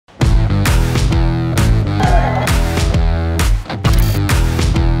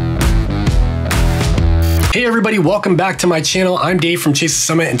Hey everybody, welcome back to my channel. I'm Dave from Chase the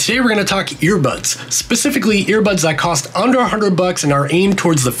Summit, and today we're going to talk earbuds. Specifically, earbuds that cost under $100 and are aimed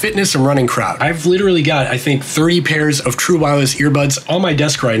towards the fitness and running crowd. I've literally got, I think, 30 pairs of true wireless earbuds on my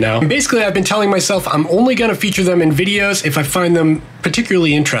desk right now. And basically, I've been telling myself I'm only going to feature them in videos if I find them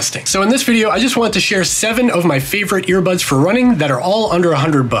particularly interesting. So in this video, I just wanted to share 7 of my favorite earbuds for running that are all under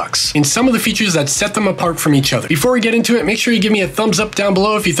 $100, and some of the features that set them apart from each other. Before we get into it, make sure you give me a thumbs up down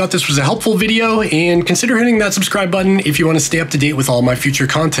below if you thought this was a helpful video, and consider hitting that subscribe button if you want to stay up to date with all my future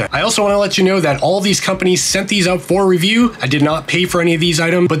content. I also want to let you know that all these companies sent these out for review. I did not pay for any of these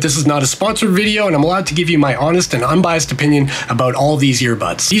items, but this is not a sponsored video, and I'm allowed to give you my honest and unbiased opinion about all these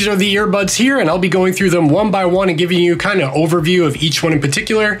earbuds. These are the earbuds here, and I'll be going through them one by one and giving you kind of overview of each one in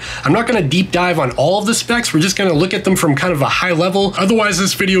particular. I'm not going to deep dive on all of the specs. We're just going to look at them from kind of a high level. Otherwise,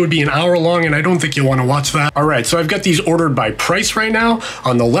 this video would be an hour long, and I don't think you'll want to watch that. All right, so I've got these ordered by price right now.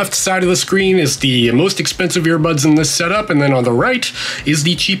 On the left side of the screen is the most expensive earbuds in this setup, and then on the right is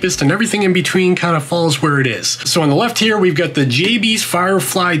the cheapest, and everything in between kind of falls where it is. So on the left here, we've got the Jaybees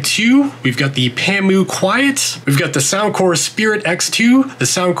FireFly 2, we've got the Pamu Quiet, we've got the Soundcore Spirit X2, the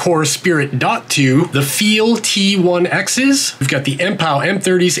Soundcore Liberty Dot 2, the Fiil T1Xs, we've got the Mpow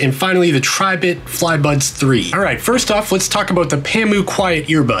M30s, and finally the Tribit Flybuds 3. All right, first off, let's talk about the Pamu Quiet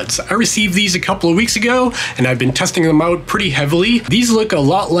earbuds. I received these a couple of weeks ago, and I've been testing them out pretty heavily. These look a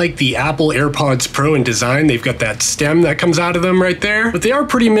lot like the Apple AirPods Pro in design. They've got that stem that comes out of them right there, but they are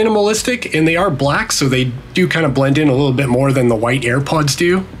pretty minimalistic, and they are black, so they do kind of blend in a little bit more than the white AirPods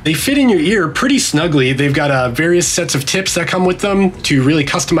do. They fit in your ear pretty snugly. They've got various sets of tips that come with them to really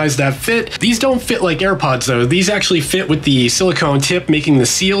customize that fit. These don't fit like AirPods though. These actually fit with the silicone tip making the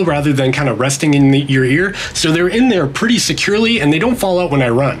seal rather than kind of resting in your ear, so they're in there pretty securely and they don't fall out when I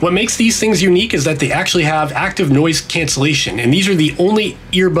run. What makes these things unique is that they actually have active noise cancellation, and these are the only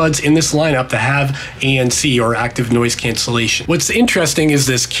earbuds in this lineup that have ANC, or active noise cancellation. What's interesting is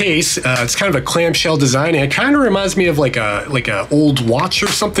this case. It's kind of a clamshell design, and it kind of reminds me of like a old watch or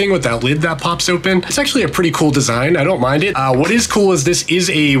something with that lid that pops open. It's actually a pretty cool design. I don't mind it. What is cool is this is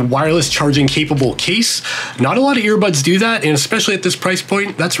a wireless charging capable case. Not a lot of earbuds do that, and especially at this price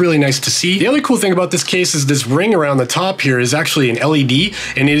point, that's really nice to see. The other cool thing about this case is this ring around the top here is actually an LED,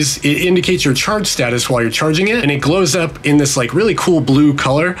 and it indicates your charge status while you're charging it, and it glows up in this like really cool blue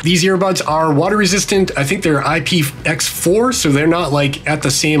color. These earbuds are water resistant. I think they're IPX4, so they're not like at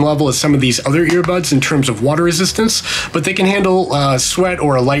the same level as some of these other earbuds in terms of water resistance, but they can handle sweat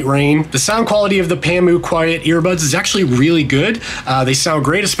or a light rain. The sound quality of the Pamu Quiet earbuds is actually really good. They sound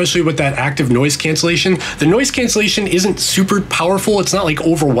great, especially with that active noise cancellation. The noise cancellation isn't super powerful. It's not like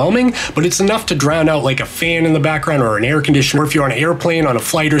overwhelming, but it's enough to drown out like a fan in the background or an air conditioner. Or if you're on an airplane on a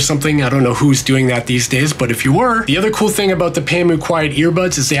flight or something, I don't know who's doing that these days, but if you were. The other cool thing about the Pamu Quiet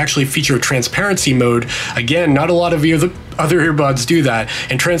earbuds is they actually feature a transparency mode. Again, not a lot of other earbuds do that,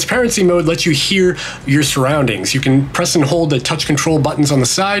 and transparency mode lets you hear your surroundings. You can press and hold the touch control buttons on the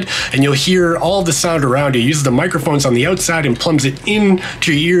side, and you'll hear all the sound around you. It uses the microphones on the outside and plumbs it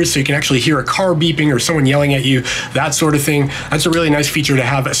into your ears, so you can actually hear a car beeping or someone yelling at you, that sort of thing. That's a really nice feature to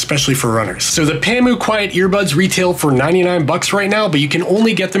have, especially for runners. So the Pamu Quiet earbuds retail for $99 right now, but you can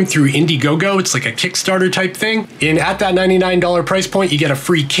only get them through Indiegogo. It's like a Kickstarter type thing, and at that $99 price point, you get a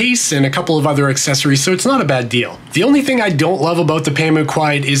free case and a couple of other accessories, so it's not a bad deal. The only thing I don't love about the Pamu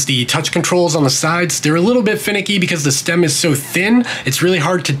Quiet is the touch controls on the sides. They're a little bit finicky because the stem is so thin. It's really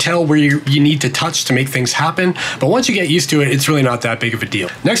hard to tell where you need to touch to make things happen, but once you get used to it, it's really not that big of a deal.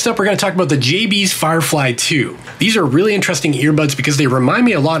 Next up, we're going to talk about the Jaybees FireFly 2. These are really interesting earbuds because they remind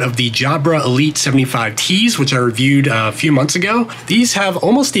me a lot of the Jabra Elite 75Ts, which I reviewed a few months ago. These have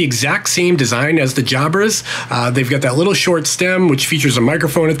almost the exact same design as the Jabras. They've got that little short stem, which features a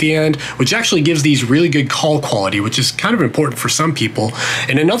microphone at the end, which actually gives these really good call quality, which is kind of important for some people.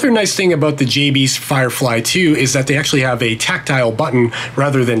 And another nice thing about the Jaybees FireFly 2 is that they actually have a tactile button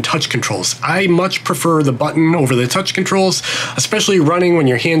rather than touch controls. I much prefer the button over the touch controls, especially running when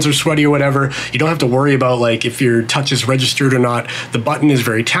your hands are sweaty or whatever. You don't have to worry about like if your touch is registered or not. The button is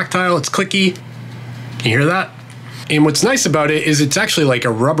very tactile, it's clicky. Can you hear that? And what's nice about it is it's actually like a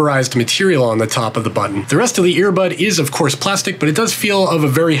rubberized material on the top of the button. The rest of the earbud is of course plastic, but it does feel of a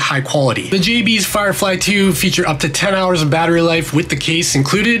very high quality. The Jaybees FireFly 2 feature up to 10 hours of battery life with the case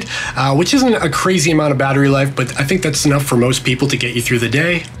included, which isn't a crazy amount of battery life, but I think that's enough for most people to get you through the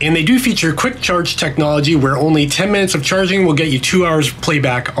day. And they do feature quick charge technology where only 10 minutes of charging will get you 2 hours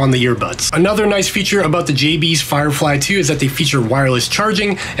playback on the earbuds. Another nice feature about the Jaybees FireFly 2 is that they feature wireless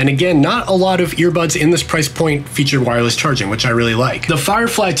charging, and again, not a lot of earbuds in this price point feature your wireless charging, which I really like. The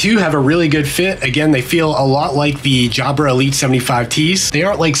FireFly 2 have a really good fit. Again, they feel a lot like the Jabra Elite 75Ts. They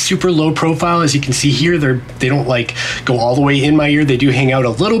aren't like super low profile, as you can see here. They don't like go all the way in my ear. They do hang out a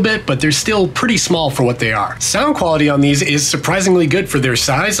little bit, but they're still pretty small for what they are. Sound quality on these is surprisingly good for their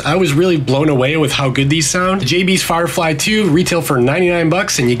size. I was really blown away with how good these sound. The Jaybees FireFly 2 retail for 99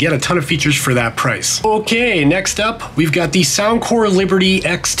 bucks, and you get a ton of features for that price. Okay, next up, we've got the Soundcore Liberty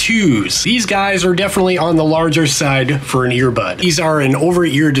X2s. These guys are definitely on the larger side for an earbud. These are an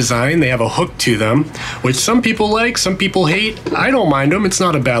over-ear design. They have a hook to them, which some people like, some people hate. I don't mind them. It's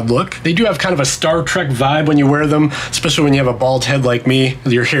not a bad look. They do have kind of a Star Trek vibe when you wear them, especially when you have a bald head like me.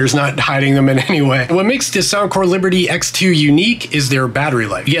 Your hair's not hiding them in any way. What makes the Soundcore Liberty X2 unique is their battery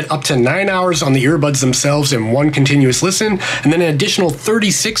life. You get up to 9 hours on the earbuds themselves in one continuous listen, and then an additional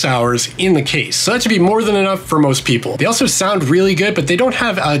 36 hours in the case. So that should be more than enough for most people. They also sound really good, but they don't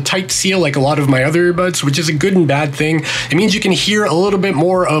have a tight seal like a lot of my other earbuds, which is a good and bad thing. It means you can hear a little bit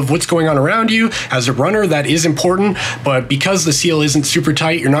more of what's going on around you. As a runner, that is important, but because the seal isn't super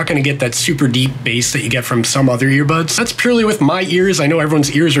tight, you're not going to get that super deep bass that you get from some other earbuds. That's purely with my ears. I know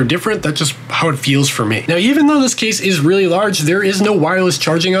everyone's ears are different. That's just how it feels for me. Now, even though this case is really large, there is no wireless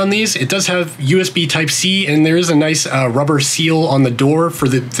charging on these. It does have USB Type-C, and there is a nice rubber seal on the door for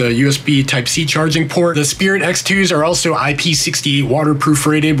the USB Type-C charging port. The Spirit X2s are also IP68 waterproof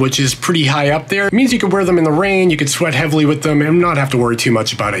rated, which is pretty high up there. It means you can wear them in the rain, you could sweat heavily with them, and not have to worry too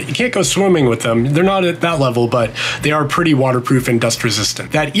much about it. You can't go swimming with them. They're not at that level, but they are pretty waterproof and dust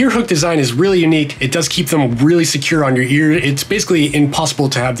resistant. That ear hook design is really unique. It does keep them really secure on your ear. It's basically impossible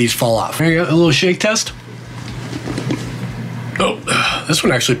to have these fall off. Here you go, a little shake test. Oh, this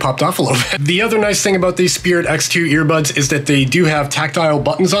one actually popped off a little bit. The other nice thing about these Spirit X2 earbuds is that they do have tactile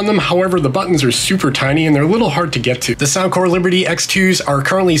buttons on them. However, the buttons are super tiny and they're a little hard to get to. The Soundcore Liberty X2s are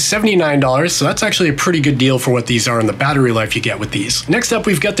currently $79, so that's actually a pretty good deal for what these are and the battery life you get with these. Next up,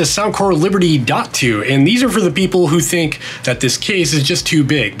 we've got the Soundcore Liberty Dot 2, and these are for the people who think that this case is just too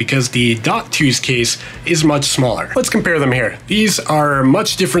big because the Dot 2's case is much smaller. Let's compare them here. These are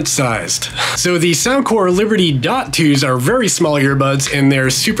much different sized. So the Soundcore Liberty Dot 2s are very small earbuds and they're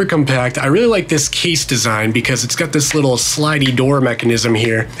super compact. I really like this case design because it's got this little slidey door mechanism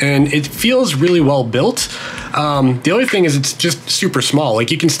here and it feels really well built. The other thing is it's just super small.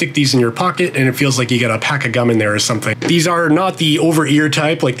 Like you can stick these in your pocket and it feels like you got a pack of gum in there or something. These are not the over ear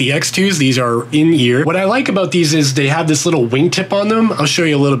type like the X2s. These are in ear. What I like about these is they have this little wingtip on them. I'll show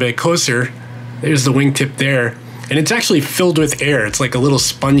you a little bit closer. There's the wingtip there. And it's actually filled with air. It's like a little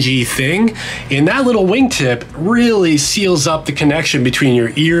spongy thing. And that little wingtip really seals up the connection between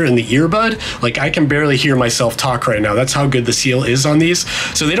your ear and the earbud. Like I can barely hear myself talk right now. That's how good the seal is on these.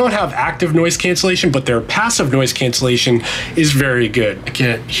 So they don't have active noise cancellation, but their passive noise cancellation is very good. I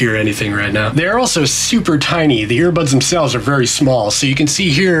can't hear anything right now. They're also super tiny. The earbuds themselves are very small. So you can see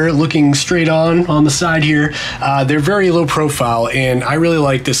here, looking straight on the side here, they're very low profile. And I really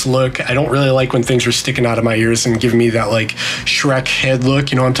like this look. I don't really like when things are sticking out of my ears and giving me that like Shrek head look,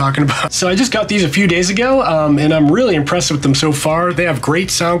 you know what I'm talking about. So I just got these a few days ago and I'm really impressed with them so far. They have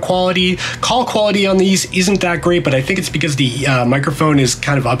great sound quality. Call quality on these isn't that great, but I think it's because the microphone is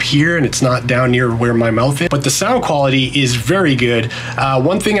kind of up here and it's not down near where my mouth is. But the sound quality is very good.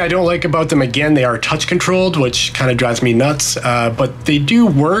 One thing I don't like about them, again, they are touch controlled, which kind of drives me nuts, but they do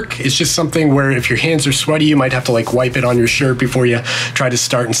work. It's just something where if your hands are sweaty, you might have to like wipe it on your shirt before you try to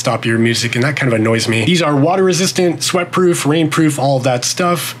start and stop your music, and that kind of annoys me. These are water resistant, sweat-proof, rain-proof, all of that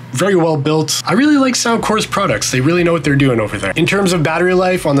stuff. Very well built. I really like Soundcore's products. They really know what they're doing over there. In terms of battery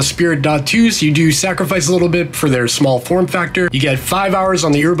life on the Spirit Dot 2s, you do sacrifice a little bit for their small form factor. You get 5 hours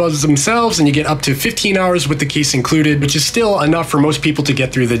on the earbuds themselves, and you get up to 15 hours with the case included, which is still enough for most people to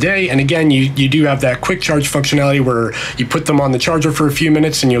get through the day. And again, you do have that quick charge functionality where you put them on the charger for a few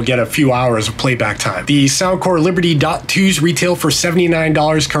minutes and you'll get a few hours of playback time. The Soundcore Liberty Dot 2s retail for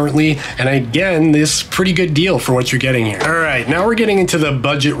 $79 currently, and again, this pretty good deal for what you're getting here. All right, now we're getting into the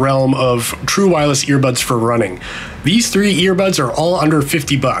budget realm of true wireless earbuds for running. These three earbuds are all under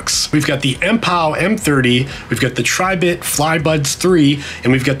 50 bucks. We've got the Mpow M30, we've got the Tribit Flybuds 3,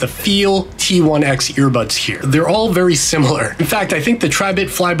 and we've got the Fiil T1X earbuds here. They're all very similar. In fact, I think the Tribit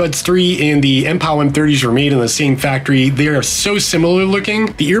Flybuds 3 and the Mpow M30s were made in the same factory. They are so similar looking.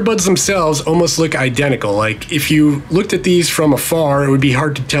 The earbuds themselves almost look identical. Like if you looked at these from afar, it would be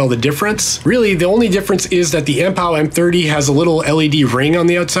hard to tell the difference. Really, the only difference is that the Mpow M30 has a little LED ring on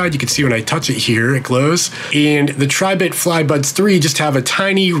the outside. You can see when I touch it here, it glows. And the Tribit Flybuds 3 just have a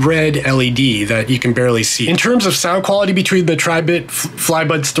tiny red LED that you can barely see. In terms of sound quality between the Tribit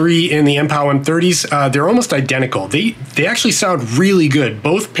Flybuds 3 and the Mpow Mpow M30s, they're almost identical. They actually sound really good.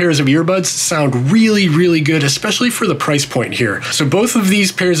 Both pairs of earbuds sound really, really good, especially for the price point here. So both of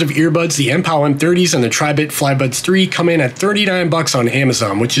these pairs of earbuds, the Mpow M30s and the Tribit Flybuds 3, come in at 39 bucks on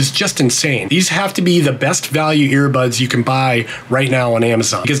Amazon, which is just insane. These have to be the best value earbuds you can buy right now on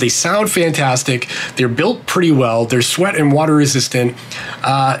Amazon because they sound fantastic. They're built pretty well. They're sweat and water resistant.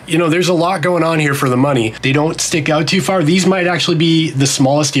 You know, there's a lot going on here for the money. They don't stick out too far. These might actually be the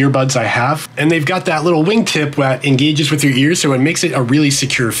smallest earbuds I have, and they've got that little wingtip that engages with your ears, so it makes it a really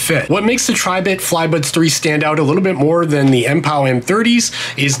secure fit. What makes the Tribit Flybuds 3 stand out a little bit more than the Mpow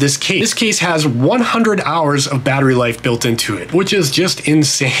M30s is this case. This case has 100 hours of battery life built into it, which is just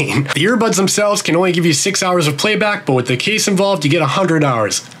insane. The earbuds themselves can only give you 6 hours of playback, but with the case involved, you get 100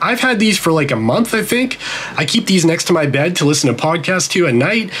 hours. I've had these for like a month, I think. I keep these next to my bed to listen to podcasts to at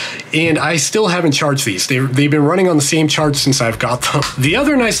night, and I still haven't charged these. They've been running on the same charge since I've got them. The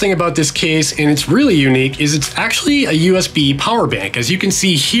other nice thing about this case, and it's really unique, is it's actually a USB power bank. As you can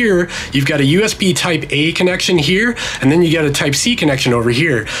see here, you've got a USB Type A connection here, and then you got a Type C connection over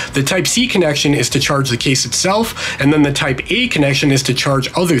here. The Type C connection is to charge the case itself, and then the Type A connection is to charge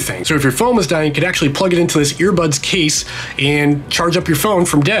other things. So if your phone was dying, you could actually plug it into this earbuds case and charge up your phone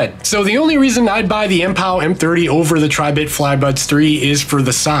from dead. So the only reason I'd buy the Mpow M30 over the Tribit Flybuds 3 is for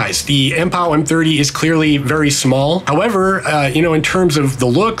the size. The Mpow M30 is clearly very small. However, you know, in terms of the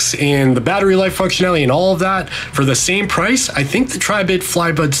looks and the battery life functionality and all of that, for the same price, I think the Tribit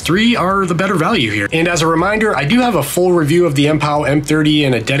Flybuds 3 are the better value here. And as a reminder, I do have a full review of the Mpow M30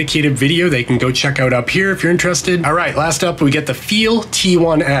 in a dedicated video that you can go check out up here if you're interested. All right, last up, we get the Fiil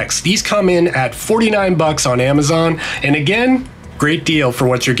T1X. These come in at 49 bucks on Amazon. And again, great deal for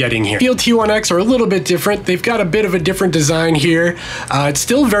what you're getting here. Fiil T1X are a little bit different. They've got a bit of a different design here. It's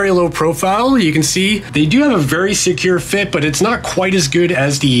still very low profile. You can see they do have a very secure fit, but it's not quite as good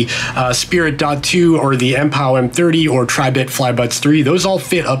as the Spirit Dot 2 or the Mpow M30 or Tribit Flybuds 3. Those all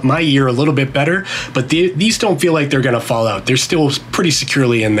fit up my ear a little bit better, but these don't feel like they're gonna fall out. They're still pretty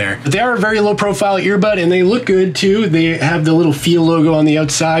securely in there. But they are a very low profile earbud, and they look good too. They have the little Fiil logo on the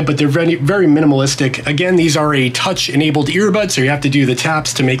outside, but they're very, very minimalistic. Again, these are a touch enabled earbud, so you have to do the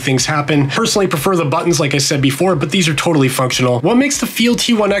taps to make things happen. Personally prefer the buttons like I said before, but these are totally functional. What makes the Fiil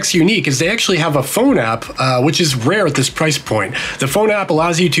T1X unique is they actually have a phone app, which is rare at this price point. The phone app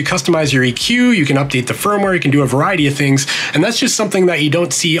allows you to customize your EQ, you can update the firmware, you can do a variety of things, and that's just something that you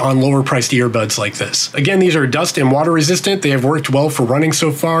don't see on lower priced earbuds like this. Again, these are dust and water resistant. They have worked well for running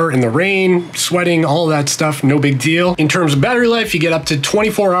so far in the rain, sweating, all that stuff, no big deal. In terms of battery life, you get up to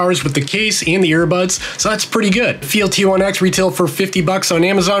 24 hours with the case and the earbuds, so that's pretty good. Fiil T1X retail for 50 bucks on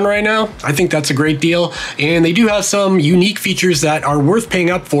Amazon right now. I think that's a great deal, and they do have some unique features that are worth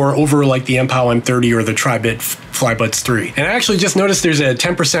paying up for over like the Mpow M30 or the Tribit Flybuds 3. And I actually just noticed there's a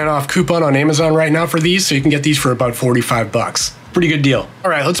 10% off coupon on Amazon right now for these, so you can get these for about 45 bucks. Pretty good deal.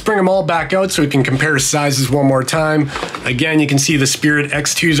 All right, let's bring them all back out so we can compare sizes one more time. Again, you can see the Spirit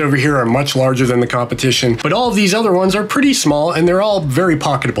X2s over here are much larger than the competition, but all of these other ones are pretty small and they're all very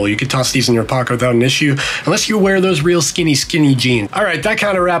pocketable. You could toss these in your pocket without an issue, unless you wear those real skinny jeans. All right, that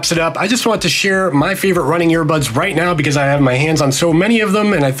kind of wraps it up. I just want to share my favorite running earbuds right now because I have my hands on so many of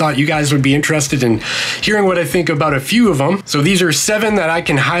them, and I thought you guys would be interested in hearing what I think about a few of them. So these are 7 that I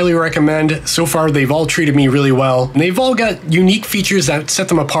can highly recommend. So far, they've all treated me really well, and they've all got unique features that set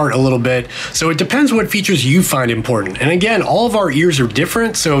them apart a little bit. So it depends what features you find important. And again, all of our ears are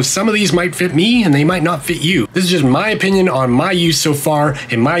different, so some of these might fit me and they might not fit you. This is just my opinion on my use so far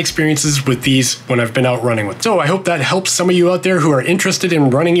and my experiences with these when I've been out running with them. So I hope that helps some of you out there who are interested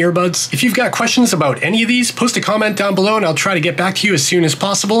in running earbuds. If you've got questions about any of these, post a comment down below and I'll try to get back to you as soon as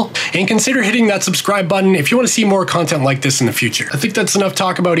possible. And consider hitting that subscribe button if you want to see more content like this in the future. I think that's enough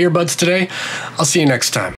talk about earbuds today. I'll see you next time.